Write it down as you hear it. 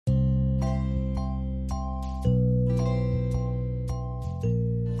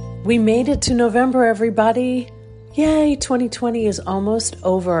We made it to November, everybody. Yay, 2020 is almost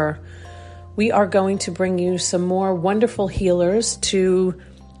over. We are going to bring you some more wonderful healers to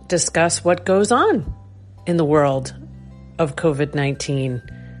discuss what goes on in the world of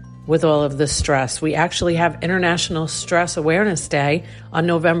COVID-19 with all of the stress. We actually have International Stress Awareness Day on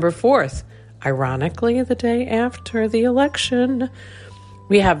November 4th, ironically, the day after the election.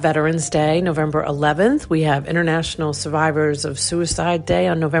 We have Veterans Day, November 11th. We have International Survivors of Suicide Day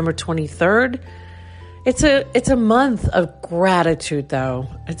on November 23rd. It's a month of gratitude, though.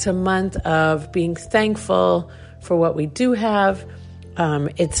 It's a month of being thankful for what we do have.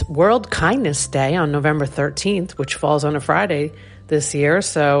 It's World Kindness Day on November 13th, which falls on a Friday this year,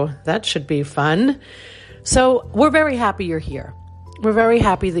 so that should be fun. So we're very happy you're here. We're very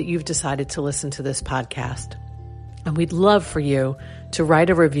happy that you've decided to listen to this podcast. And we'd love for you to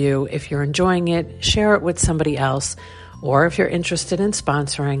write a review if you're enjoying it, share it with somebody else, or if you're interested in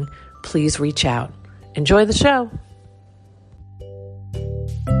sponsoring, please reach out. Enjoy the show.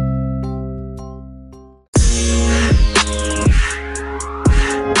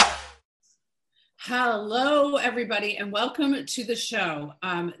 Hello, everybody, and welcome to the show.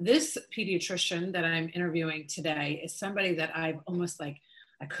 This pediatrician that I'm interviewing today is somebody that I've almost I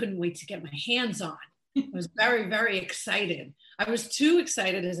couldn't wait to get my hands on. I was very, very excited. I was too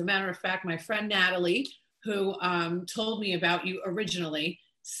excited, as a matter of fact. My friend Natalie, who told me about you originally,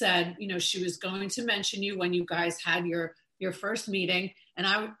 said, she was going to mention you when you guys had your first meeting, and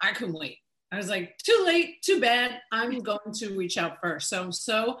I couldn't wait. I was like, too late, too bad. I'm going to reach out first. So I'm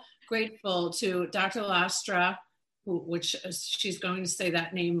so grateful to Dr. Lastra, which she's going to say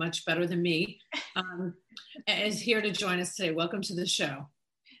that name much better than me, is here to join us today. Welcome to the show.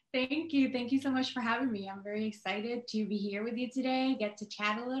 Thank you. Thank you so much for having me. I'm very excited to be here with you today, get to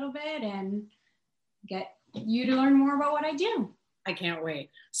chat a little bit and get you to learn more about what I do. I can't wait.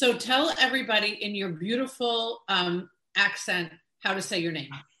 So tell everybody in your beautiful accent how to say your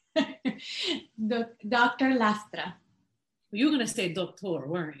name. Dr. Lastra. You were going to say doctor,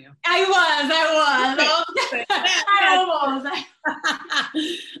 weren't you? I was. I almost.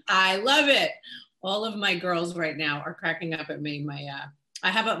 I love it. All of my girls right now are cracking up at me. I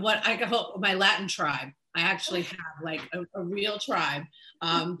have my Latin tribe. I actually have a real tribe.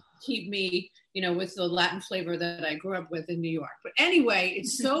 Keep me, with the Latin flavor that I grew up with in New York. But anyway,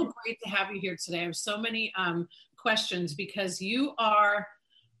 it's so great to have you here today. I have so many questions because you are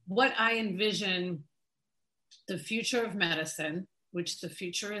what I envision the future of medicine, which the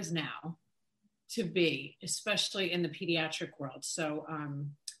future is now, to be, especially in the pediatric world. So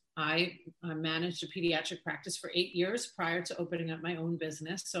I managed a pediatric practice for 8 years prior to opening up my own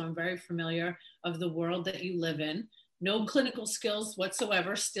business. So I'm very familiar of the world that you live in. No clinical skills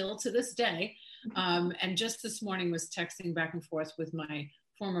whatsoever, still to this day. And just this morning was texting back and forth with my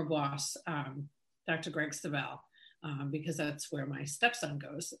former boss, Dr. Greg Savell, because that's where my stepson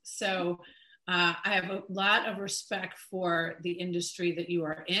goes. So I have a lot of respect for the industry that you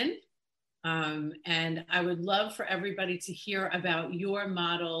are in. And I would love for everybody to hear about your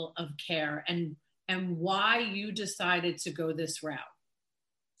model of care and why you decided to go this route.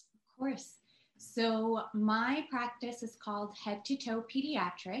 Of course. So my practice is called Head to Toe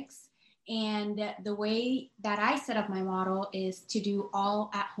Pediatrics. And the way that I set up my model is to do all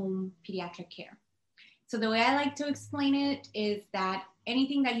at-home pediatric care. So the way I like to explain it is that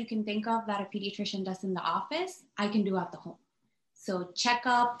anything that you can think of that a pediatrician does in the office, I can do at the home. So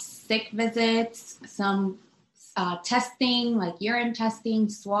checkups, sick visits, some testing like urine testing,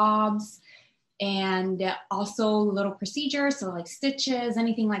 swabs, and also little procedures, so like stitches,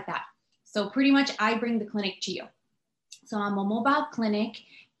 anything like that. So pretty much I bring the clinic to you. So I'm a mobile clinic,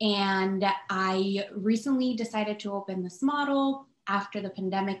 and I recently decided to open this model after the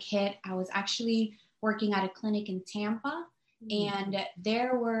pandemic hit. I was actually working at a clinic in Tampa, and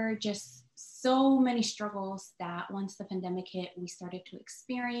there were just so many struggles that once the pandemic hit, we started to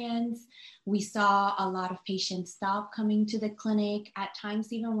experience. We saw a lot of patients stop coming to the clinic at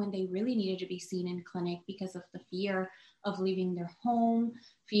times, even when they really needed to be seen in clinic because of the fear of leaving their home,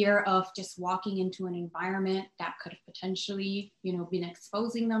 fear of just walking into an environment that could have potentially, been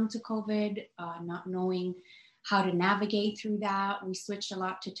exposing them to COVID, not knowing how to navigate through that. We switched a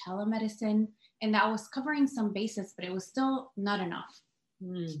lot to telemedicine, and that was covering some bases, but it was still not enough.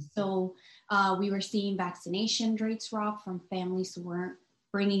 So we were seeing vaccination rates drop from families who weren't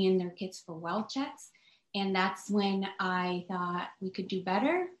bringing in their kids for well checks. And that's when I thought we could do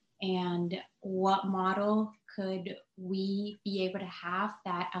better. And what model could we be able to have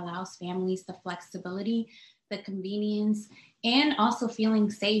that allows families the flexibility, the convenience, and also feeling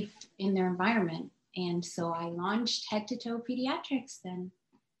safe in their environment? And so I launched Head to Toe Pediatrics then.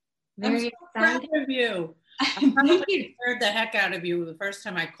 I'm Very so proud excited. of you. I Thank probably you. scared the heck out of you the first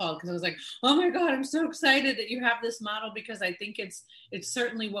time I called because I was like, "Oh my God, I'm so excited that you have this model," because I think it's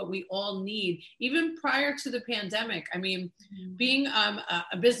certainly what we all need, even prior to the pandemic. I mean, being a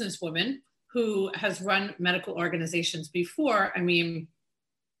businesswoman who has run medical organizations before, I mean,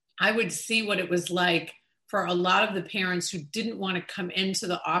 I would see what it was like for a lot of the parents who didn't want to come into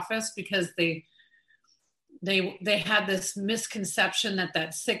the office because they had this misconception that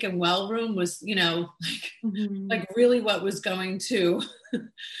that sick and well room was, you know, like really what was going to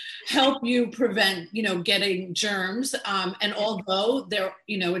help you prevent, you know, getting germs. And although there,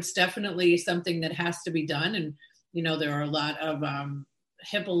 you know, it's definitely something that has to be done, and you know, there are a lot of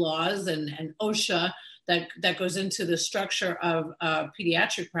HIPAA laws and OSHA that goes into the structure of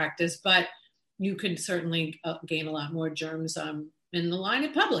pediatric practice, but you can certainly gain a lot more germs in the line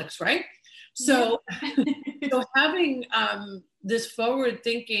of Publix, right? So, so having this forward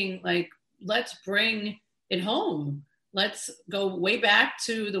thinking, like, let's bring it home. Let's go way back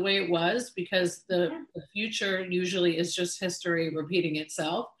to the way it was, because the future usually is just history repeating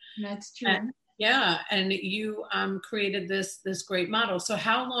itself. That's true. And, yeah, and you created this great model. So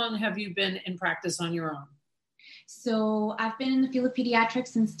how long have you been in practice on your own? So I've been in the field of pediatrics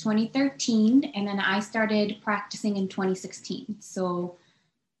since 2013, and then I started practicing in 2016. So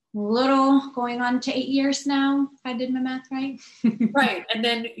a little going on to 8 years now, if I did my math right. Right, and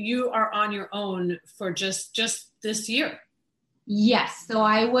then you are on your own for just this year. Yes, so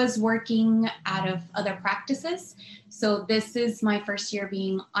I was working out of other practices. So this is my first year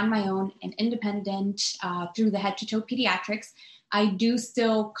being on my own and independent through the Head to Toe Pediatrics. I do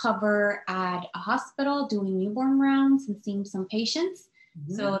still cover at a hospital doing newborn rounds and seeing some patients.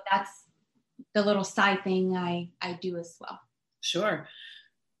 Mm-hmm. So that's the little side thing I do as well. Sure.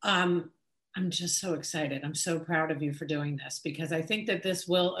 I'm just so excited. I'm so proud of you for doing this, because I think that this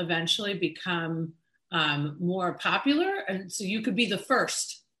will eventually become more popular. And so you could be the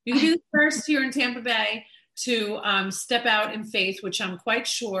first. You could be the first here in Tampa Bay to step out in faith, which I'm quite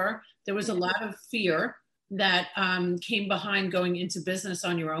sure there was a lot of fear that came behind going into business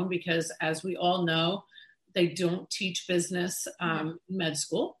on your own, because as we all know, they don't teach business in med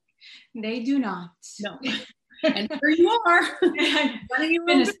school. They do not. No. And here you are. It's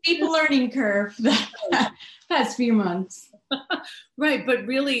been a steep learning curve the past few months. Right. But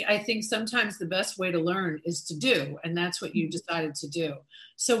really, I think sometimes the best way to learn is to do. And that's what you decided to do.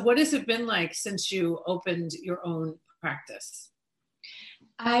 So what has it been like since you opened your own practice?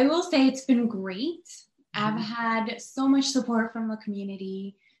 I will say it's been great. I've had so much support from the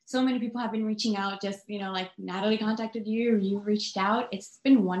community. So many people have been reaching out, just, you know, like Natalie contacted you, you reached out. It's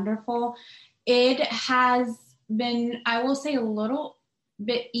been wonderful. It has been, I will say, a little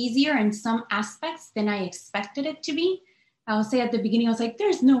bit easier in some aspects than I expected it to be. I'll say at the beginning, I was like,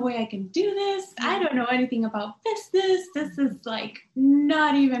 there's no way I can do this. I don't know anything about business. This is like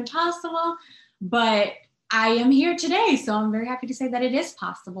not even possible. But I am here today, so I'm very happy to say that it is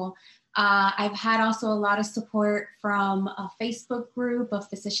possible. I've had also a lot of support from a Facebook group of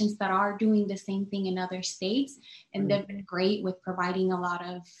physicians that are doing the same thing in other states. And they've been great with providing a lot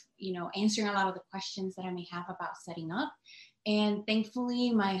of, you know, answering a lot of the questions that I may have about setting up. And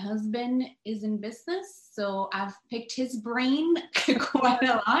thankfully, my husband is in business, so I've picked his brain quite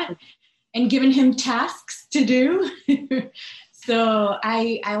a lot and given him tasks to do. So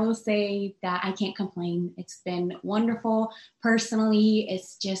I will say that I can't complain. It's been wonderful. Personally,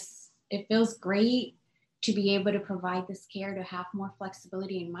 it feels great to be able to provide this care, to have more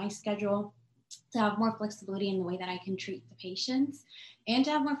flexibility in my schedule, to have more flexibility in the way that I can treat the patients, and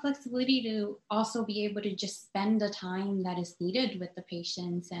to have more flexibility to also be able to just spend the time that is needed with the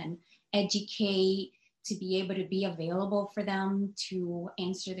patients and educate, to be able to be available for them, to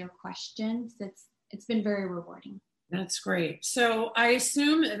answer their questions. It's been very rewarding. That's great. So I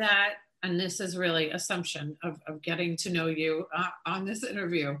assume that, and this is really assumption of getting to know you on this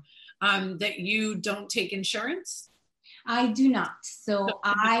interview, that you don't take insurance? I do not. So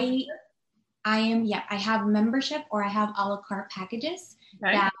I have membership, or I have a la carte packages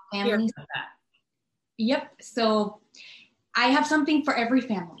that families. Yep. So I have something for every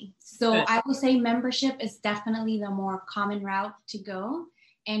family. So I will say membership is definitely the more common route to go.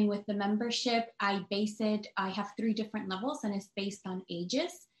 And with the membership, I have 3 different levels, and it's based on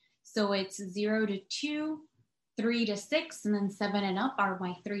ages. So it's 0 to 2, 3 to 6, and then 7 and up are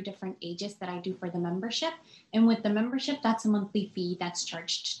my 3 different ages that I do for the membership. And with the membership, that's a monthly fee that's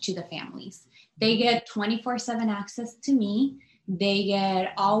charged to the families. They get 24/7 access to me. They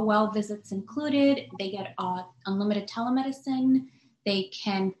get all well visits included. They get unlimited telemedicine. They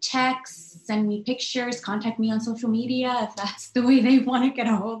can text, send me pictures, contact me on social media if that's the way they want to get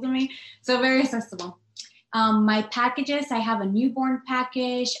a hold of me. So very accessible. My packages, I have a newborn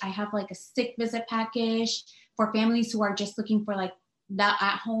package. I have like a sick visit package for families who are just looking for like that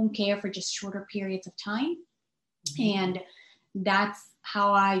at-home care for just shorter periods of time. And that's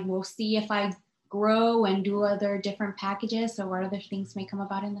how I will see if I grow and do other different packages or what other things may come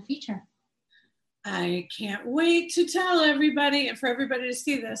about in the future. I can't wait to tell everybody and for everybody to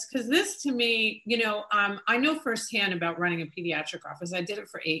see this, because this to me, I know firsthand about running a pediatric office. I did it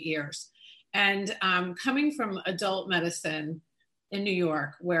for 8 years. And coming from adult medicine in New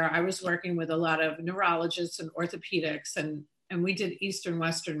York, where I was working with a lot of neurologists and orthopedics, and we did Eastern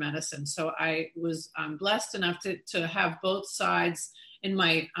Western medicine. So I was blessed enough to have both sides in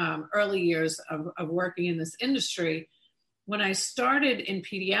my early years of working in this industry. When I started in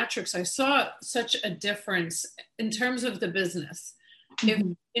pediatrics, I saw such a difference in terms of the business.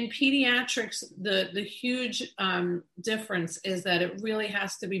 Mm-hmm. In pediatrics, the huge difference is that it really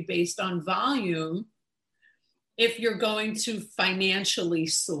has to be based on volume if you're going to financially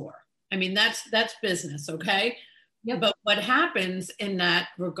soar. I mean, that's business, okay? Yep. But what happens in that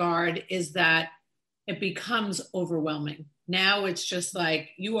regard is that it becomes overwhelming. Now it's just like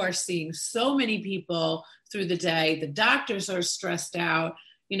you are seeing so many people through the day. The doctors are stressed out.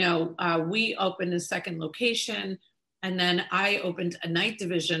 We opened a second location, and then I opened a night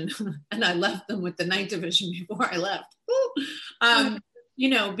division, and I left them with the night division before I left.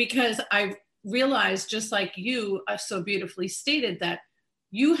 Because I realized, just like you so beautifully stated, that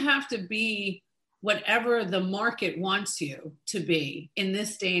you have to be whatever the market wants you to be in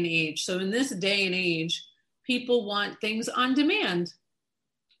this day and age. So in this day and age, people want things on demand,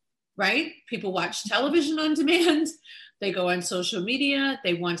 right? People watch television on demand. They go on social media.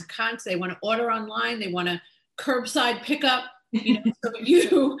 They want to they want to order online. They want to curbside pickup. So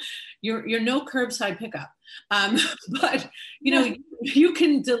you're no curbside pickup, but you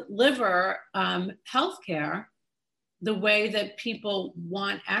can deliver healthcare the way that people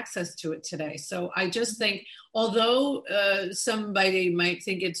want access to it today. So I just think, although somebody might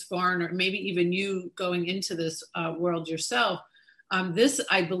think it's foreign, or maybe even you going into this world yourself, this,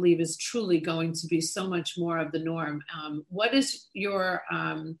 I believe, is truly going to be so much more of the norm. What is your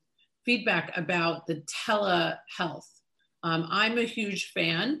feedback about the telehealth? I'm a huge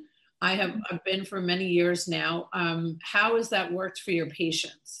fan. I've been for many years now. How has that worked for your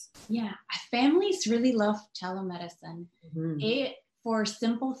patients? Yeah, families really love telemedicine. Mm-hmm. For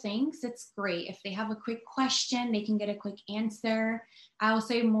simple things, it's great. If they have a quick question, they can get a quick answer. I will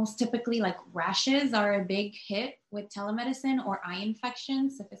say most typically like rashes are a big hit with telemedicine, or eye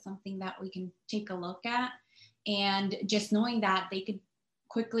infections, if it's something that we can take a look at. And just knowing that they could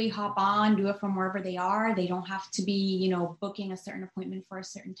quickly hop on, do it from wherever they are. They don't have to be, booking a certain appointment for a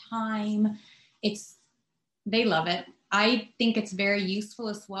certain time. They love it. I think it's very useful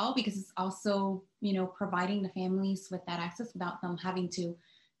as well, because it's also, providing the families with that access without them having to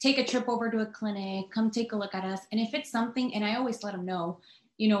take a trip over to a clinic, come take a look at us. And if it's something, and I always let them know,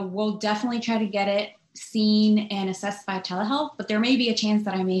 we'll definitely try to get it seen and assessed by telehealth, but there may be a chance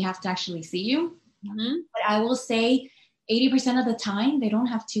that I may have to actually see you. Mm-hmm. But I will say 80% of the time, they don't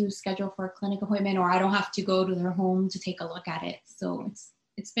have to schedule for a clinic appointment, or I don't have to go to their home to take a look at it. So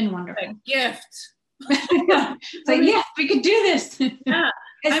it's been wonderful. A gift. So yes, we could do this. Yeah.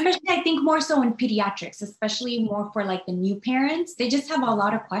 Especially, I think more so in pediatrics, especially more for like the new parents. They just have a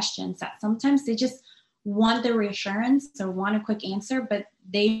lot of questions that sometimes they just want the reassurance or want a quick answer, but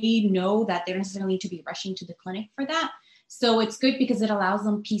they know that they don't necessarily need to be rushing to the clinic for that. So it's good because it allows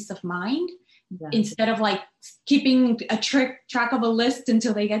them peace of mind. Yeah. Instead of like keeping a track of a list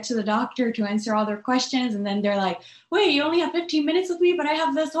until they get to the doctor to answer all their questions. And then they're like, wait, you only have 15 minutes with me, but I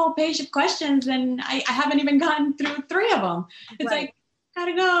have this whole page of questions and I haven't even gotten through 3 of them. It's right. Like,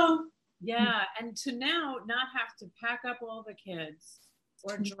 gotta go. Yeah. And to now not have to pack up all the kids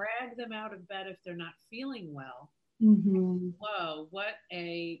or drag them out of bed if they're not feeling well. Mm-hmm. Whoa, what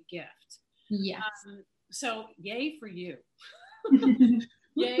a gift. Yes. So yay for you.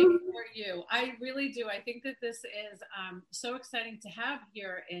 Yay for you. I really do. I think that this is so exciting to have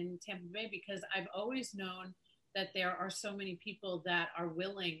here in Tampa Bay, because I've always known that there are so many people that are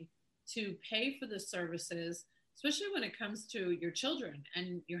willing to pay for the services, especially when it comes to your children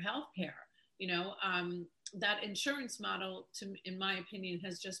and your health care. That insurance model, in my opinion,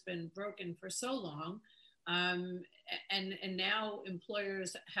 has just been broken for so long. And now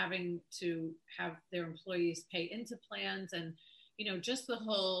employers having to have their employees pay into plans, and just the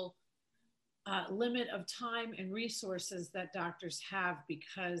whole limit of time and resources that doctors have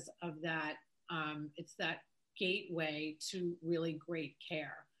because of that. It's that gateway to really great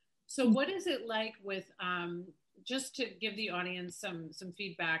care. So what is it like with, just to give the audience some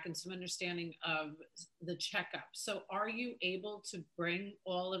feedback and some understanding of the checkup. So are you able to bring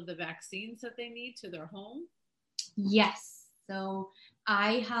all of the vaccines that they need to their home? Yes. So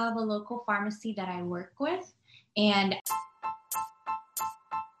I have a local pharmacy that I work with, and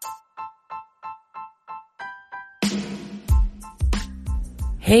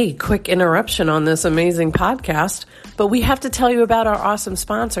Hey, quick interruption on this amazing podcast, but we have to tell you about our awesome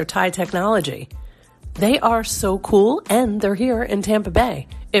sponsor, TIE Technology. They are so cool, and they're here in Tampa Bay,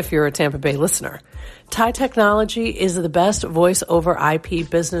 if you're a Tampa Bay listener. TIE Technology is the best voice over IP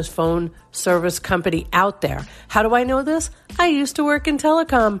business phone service company out there. How do I know this? I used to work in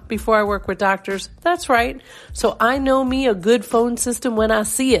telecom before I work with doctors. That's right. So I know me a good phone system when I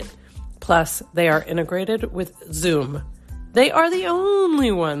see it. Plus, they are integrated with Zoom. They are the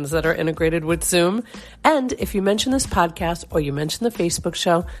only ones that are integrated with Zoom. And if you mention this podcast or you mention the Facebook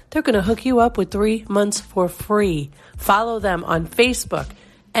show, they're going to hook you up with 3 months for free. Follow them on Facebook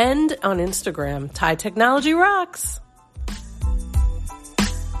and on Instagram. TIE Technology rocks.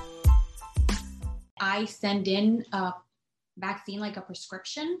 I send in a vaccine, like a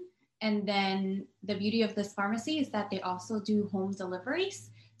prescription. And then the beauty of this pharmacy is that they also do home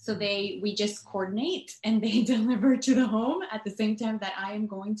deliveries. So we just coordinate and they deliver to the home at the same time that I am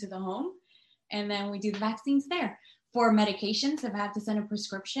going to the home. And then we do the vaccines there. For medications, if I have to send a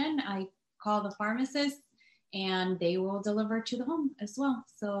prescription, I call the pharmacist and they will deliver to the home as well.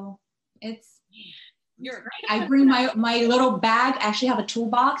 So I bring my little bag. I actually have a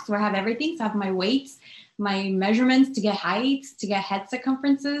toolbox where I have everything. So I have my weights, my measurements to get heights, to get head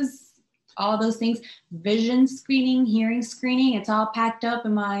circumferences, all those things, vision screening, hearing screening. It's all packed up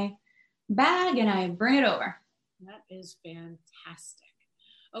in my bag and I bring it over. That is fantastic.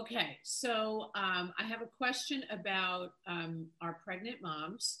 Okay, so I have a question about our pregnant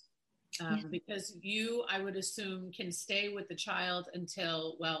moms, because you, I would assume, can stay with the child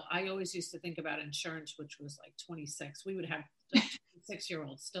until, well, I always used to think about insurance, which was like 26. We would have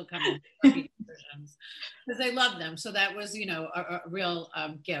 26-year-olds still coming because they love them. So that was, a real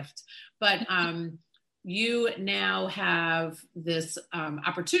gift. But you now have this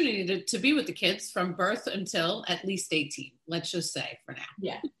opportunity to be with the kids from birth until at least 18, let's just say for now.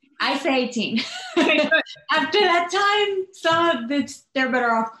 Yeah, I say 18. After that time, they're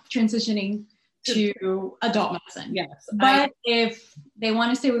better off transitioning to adult medicine. Yes. But if they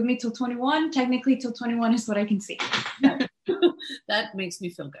want to stay with me till 21, technically till 21 is what I can see. That makes me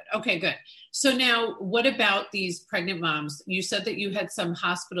feel good. Okay, good. So now what about these pregnant moms? You said that you had some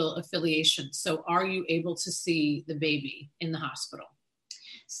hospital affiliations. So are you able to see the baby in the hospital?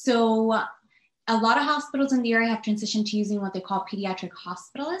 So a lot of hospitals in the area have transitioned to using what they call pediatric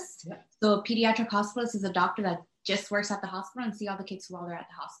hospitalists. Yeah. So a pediatric hospitalist is a doctor that just works at the hospital and see all the kids while they're at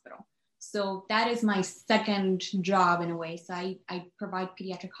the hospital. So that is my second job in a way. So I provide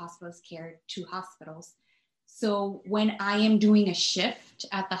pediatric hospitalist care to hospitals. So when I am doing a shift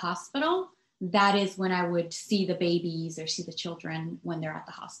at the hospital, that is when I would see the babies or see the children when they're at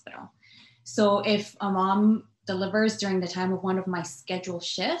the hospital. So if a mom delivers during the time of one of my scheduled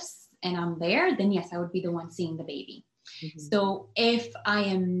shifts and I'm there, then yes, I would be the one seeing the baby. Mm-hmm. So if I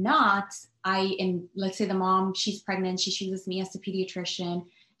am not, let's say the mom, she's pregnant, she chooses me as the pediatrician.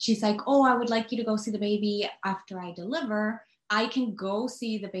 She's like, oh, I would like you to go see the baby after I deliver. I can go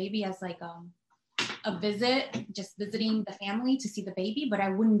see the baby as like a visit, just visiting the family to see the baby, but I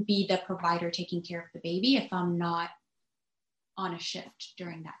wouldn't be the provider taking care of the baby if I'm not on a shift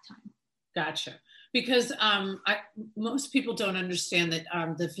during that time. Gotcha. Because most people don't understand that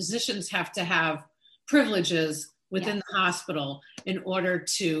the physicians have to have privileges within the hospital in order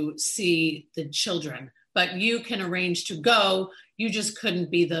to see the children, but you can arrange to go, you just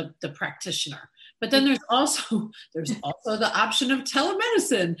couldn't be the practitioner. But then there's also the option of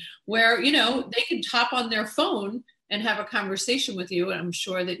telemedicine where, they can hop on their phone and have a conversation with you. And I'm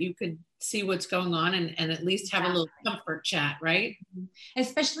sure that you could see what's going on and at least have a little comfort chat, right?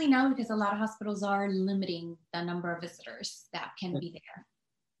 Especially now because a lot of hospitals are limiting the number of visitors that can be there.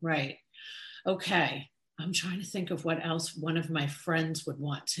 Right. Okay. I'm trying to think of what else one of my friends would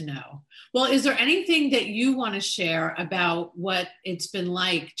want to know. Well, is there anything that you want to share about what it's been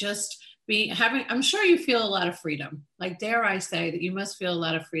like just I'm sure you feel a lot of freedom. Like, dare I say that you must feel a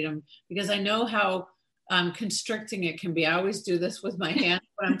lot of freedom, because I know how constricting it can be. I always do this with my hand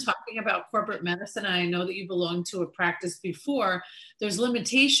when I'm talking about corporate medicine. And I know that you belong to a practice before. There's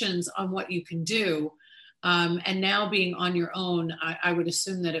limitations on what you can do. And now being on your own, I would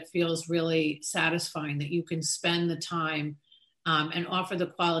assume that it feels really satisfying that you can spend the time and offer the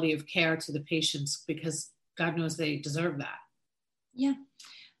quality of care to the patients, because God knows they deserve that. Yeah.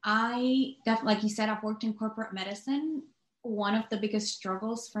 I definitely, like you said, I've worked in corporate medicine. One of the biggest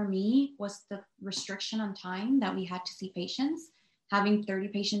struggles for me was the restriction on time that we had to see patients, having 30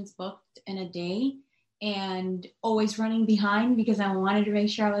 patients booked in a day and always running behind because I wanted to make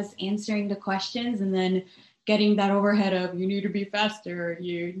sure I was answering the questions, and then getting that overhead of you need to be faster,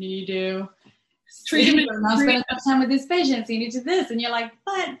 you need to spend enough time with these patients, you need to this, and you're like,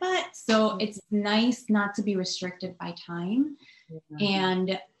 but. So it's nice not to be restricted by time. Yeah.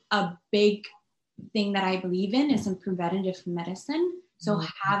 And a big thing that I believe in is in preventative medicine. So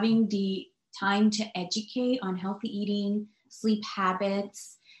having the time to educate on healthy eating, sleep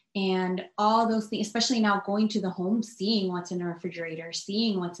habits, and all those things, especially now going to the home, seeing what's in the refrigerator,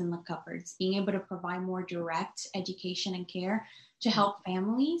 seeing what's in the cupboards, being able to provide more direct education and care to help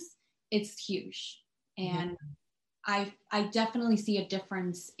families, it's huge. And I definitely see a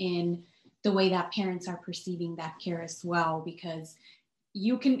difference in the way that parents are perceiving that care as well, because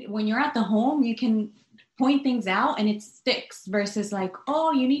you can, when you're at the home, you can point things out and it sticks, versus like,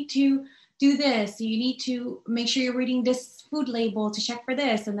 oh, you need to do this, you need to make sure you're reading this food label to check for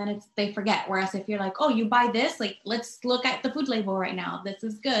this, and then they forget. Whereas if you're like, oh, you buy this, like, let's look at the food label right now, this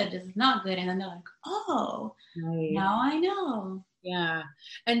is good, this is not good, and then they're like, oh, now I know. Yeah.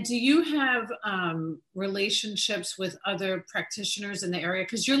 And do you have relationships with other practitioners in the area?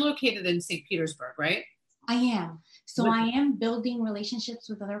 Because you're located in St. Petersburg, right? I am. So I am building relationships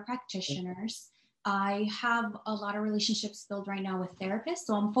with other practitioners. I have a lot of relationships built right now with therapists.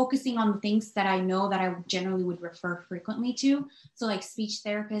 So I'm focusing on the things that I know that I generally would refer frequently to. So like speech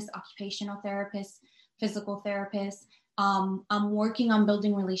therapists, occupational therapists, physical therapists. I'm working on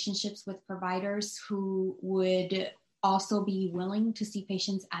building relationships with providers who would also be willing to see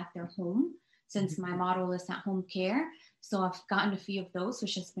patients at their home, since my model is at home care. So I've gotten a few of those,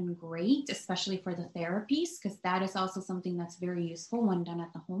 which has been great, especially for the therapies, because that is also something that's very useful when done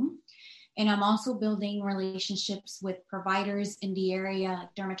at the home. And I'm also building relationships with providers in the area,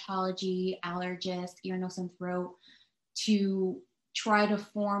 dermatology, allergists, ear, nose, and throat, to try to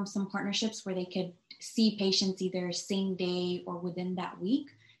form some partnerships where they could see patients either same day or within that week.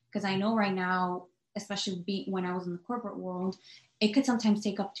 Because I know right now, especially when I was in the corporate world, it could sometimes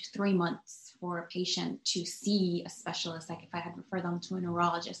take up to 3 months for a patient to see a specialist. Like if I had referred them to a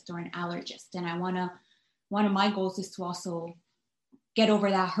neurologist or an allergist, and one of my goals is to also get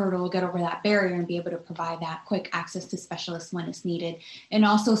over that hurdle, get over that barrier, and be able to provide that quick access to specialists when it's needed. And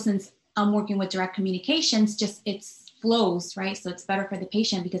also, since I'm working with direct communications, just it's flows, right? So it's better for the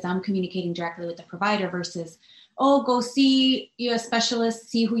patient because I'm communicating directly with the provider versus, oh, go see a specialist,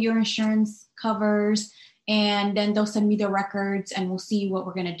 see who your insurance covers, and then they'll send me the records and we'll see what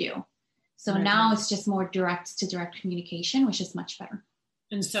we're going to do. So now it's just more direct to direct communication, which is much better.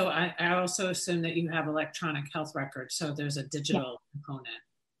 And so I also assume that you have electronic health records. So there's a digital component.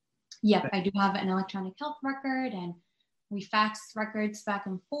 Yeah, I do have an electronic health record, and we fax records back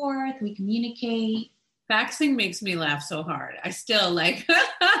and forth. We communicate. Faxing makes me laugh so hard. I still like,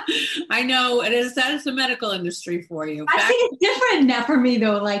 I know that's the medical industry for you. I think it's different now for me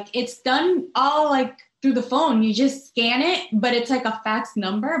though. Like it's done all like through the phone. You just scan it, but it's like a fax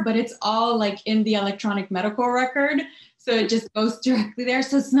number, but it's all like in the electronic medical record. So it just goes directly there.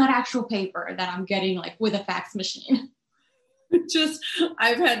 So it's not actual paper that I'm getting like with a fax machine.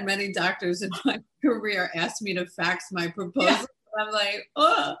 I've had many doctors in my career ask me to fax my proposal. Yeah. I'm like,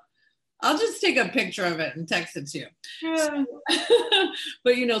 oh, I'll just take a picture of it and text it to you. Yeah.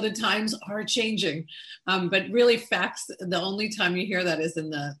 But the times are changing. But really fax, the only time you hear that is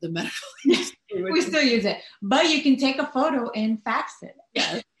in the medical industry. We still use it, but you can take a photo and fax it.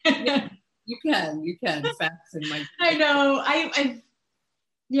 Yes. Yeah. You can fax in my. I know.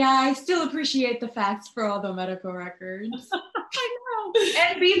 I still appreciate the fax for all the medical records. I know.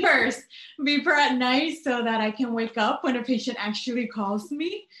 And beeper at night so that I can wake up when a patient actually calls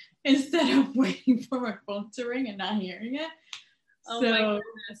me instead of waiting for my phone to ring and not hearing it. Oh my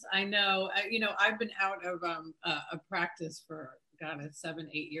goodness, I know. I've been out of a practice for 7-8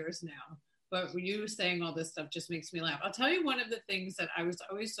 years now. But you saying all this stuff just makes me laugh. I'll tell you one of the things that I was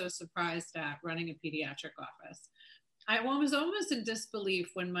always so surprised at running a pediatric office. I was almost in disbelief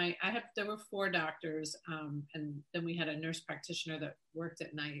when there were 4 doctors, and then we had a nurse practitioner that worked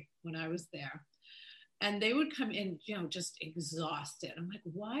at night when I was there. And they would come in, just exhausted. I'm like,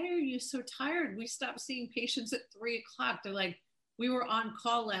 why are you so tired? We stopped seeing patients at 3:00. They're like, we were on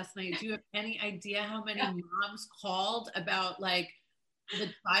call last night. Do you have any idea how many moms called about like, the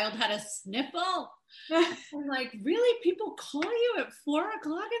child had a sniffle? I'm like, really? People call you at 4:00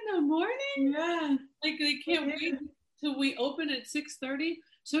 in the morning? Yeah. Like they can't wait till we open at 6:30.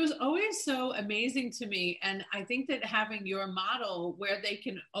 So it's always so amazing to me. And I think that having your model where they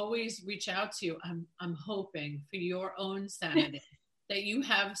can always reach out to you, I'm hoping for your own sanity that you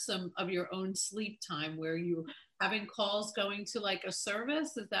have some of your own sleep time where you're having calls going to like a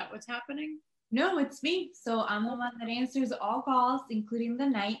service. Is that what's happening? No, it's me. So I'm the one that answers all calls, including the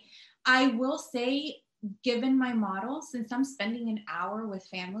night. I will say, given my model, since I'm spending an hour with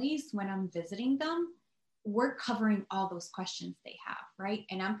families when I'm visiting them, we're covering all those questions they have, right?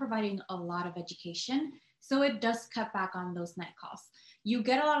 And I'm providing a lot of education. So it does cut back on those night calls. You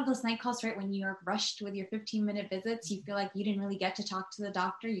get a lot of those night calls, right? When you're rushed with your 15-minute visits, you feel like you didn't really get to talk to the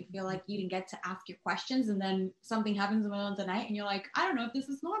doctor. You feel like you didn't get to ask your questions. And then something happens in the middle of the night and you're like, I don't know if this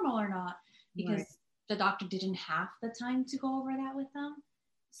is normal or not, because right. The doctor didn't have the time to go over that with them.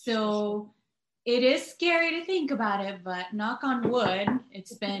 So it is scary to think about it, but knock on wood,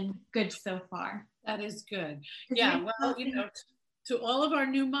 it's been good so far. That is good. Yeah, well, you know, to all of our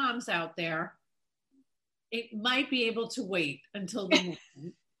new moms out there, it might be able to wait until the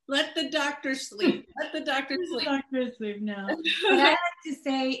morning. Let the doctor sleep. Let the doctor sleep. Doctor sleep, no. But I like to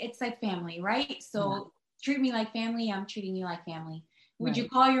say it's like family, right? So treat me like family, I'm treating you like family. Would you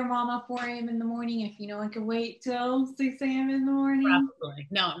call your mom at 4 a.m. in the morning if you know I could wait till 6 a.m. in the morning? Probably.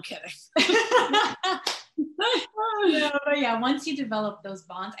 No, I'm kidding. No, but yeah, once you develop those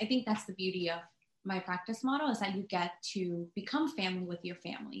bonds, I think that's the beauty of my practice model, is that you get to become family with your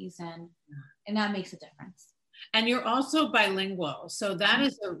families, and that makes a difference. And you're also bilingual, so that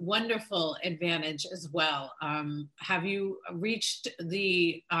is a wonderful advantage as well. Have you reached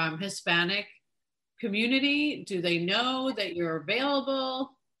the Hispanic community? Do they know that you're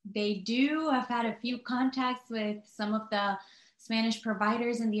available? They do. I've had a few contacts with some of the Spanish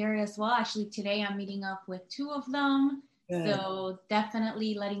providers in the area as well. Actually, today I'm meeting up with 2 of them. Good. So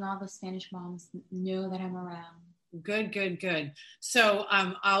definitely letting all the Spanish moms know that I'm around. Good, good, good. So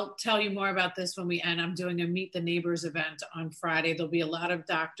I'll tell you more about this when we end. I'm doing a Meet the Neighbors event on Friday. There'll be a lot of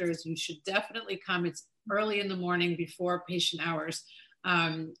doctors. You should definitely come. It's early in the morning before patient hours.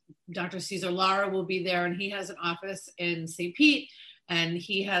 Dr. Cesar Lara will be there, and he has an office in St. Pete, and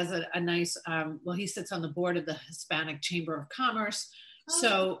he has a nice, well, he sits on the board of the Hispanic Chamber of Commerce.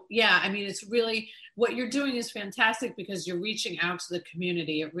 So yeah, I mean, it's really, what you're doing is fantastic because you're reaching out to the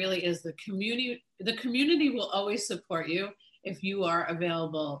community. It really is the community. The community will always support you if you are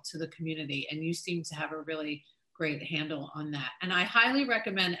available to the community, and you seem to have a really great handle on that. And I highly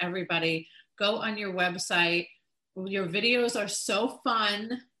recommend everybody go on your website. Your videos are so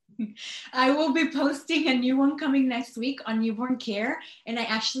fun. I will be posting a new one coming next week on newborn care, and I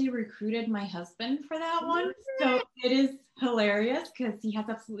actually recruited my husband for that one. So it is hilarious because he has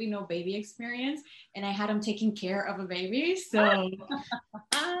absolutely no baby experience, and I had him taking care of a baby. So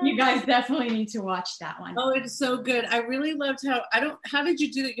you guys definitely need to watch that one. Oh, it's so good. I really loved how did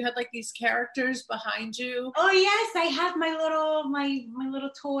you do it? You had like these characters behind you. Oh yes, I have my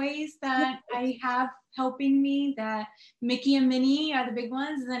little toys that I have helping me, that Mickey and Minnie are the big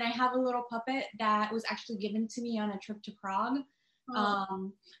ones. And then I have a little puppet that was actually given to me on a trip to Prague.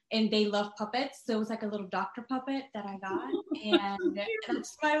 And they love puppets. So it was like a little doctor puppet that I got. And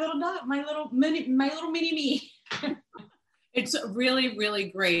that's my little dog, my little mini me. It's really, really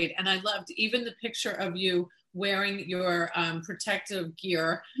great. And I loved even the picture of you wearing your protective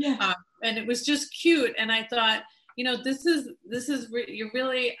gear. Yeah. And it was just cute. And I thought, you know, you're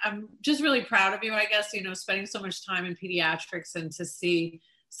really, I'm just really proud of you, I guess, you know, spending so much time in pediatrics and to see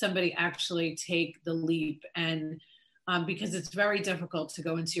somebody actually take the leap. And because it's very difficult to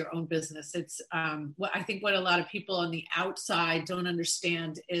go into your own business. It's what I think what a lot of people on the outside don't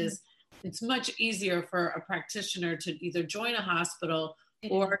understand is it's much easier for a practitioner to either join a hospital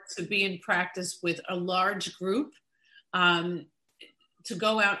or to be in practice with a large group. To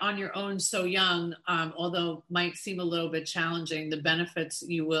go out on your own so young, although might seem a little bit challenging, the benefits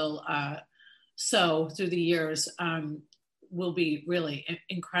you will sow through the years will be really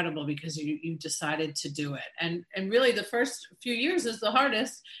incredible because you decided to do it. And really the first few years is the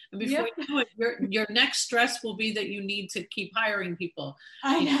hardest. And before you know it, your next stress will be that you need to keep hiring people.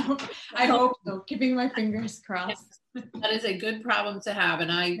 I know. I hope so. Keeping my fingers crossed. That is a good problem to have. And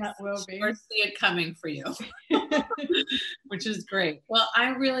I see it coming for you, which is great. Well, I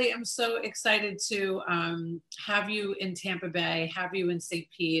really am so excited to have you in Tampa Bay, have you in St.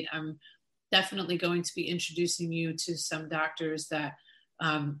 Pete. I'm definitely going to be introducing you to some doctors that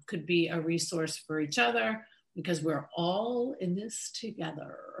could be a resource for each other because we're all in this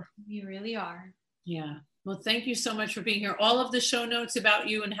together. We really are. Yeah. Well, thank you so much for being here. All of the show notes about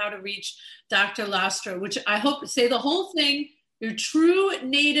you and how to reach Dr. Lastra, which I hope say the whole thing, your true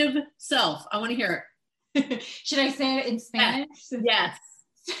native self. I want to hear it. Should I say it in Spanish? Yes.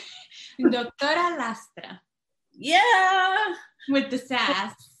 Doctora Lastra. Yeah. With the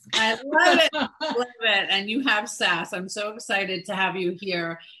sass. I love it. Love it. And you have sass. I'm so excited to have you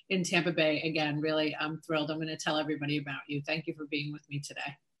here in Tampa Bay again. Really, I'm thrilled. I'm going to tell everybody about you. Thank you for being with me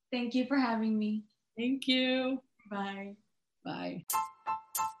today. Thank you for having me. Thank you. Bye. Bye.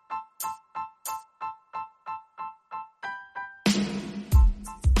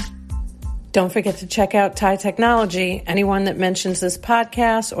 Don't forget to check out TIE Technology. Anyone that mentions this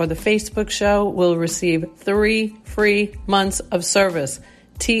podcast or the Facebook show will receive 3 free months of service.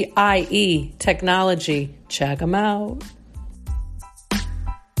 TIE Technology. Check them out.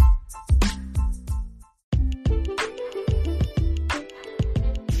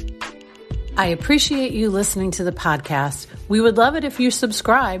 I appreciate you listening to the podcast. We would love it if you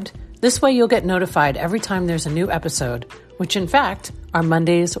subscribed. This way you'll get notified every time there's a new episode, which in fact are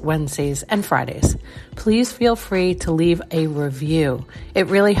Mondays, Wednesdays, and Fridays. Please feel free to leave a review. It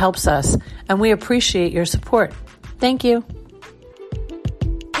really helps us, and we appreciate your support. Thank you.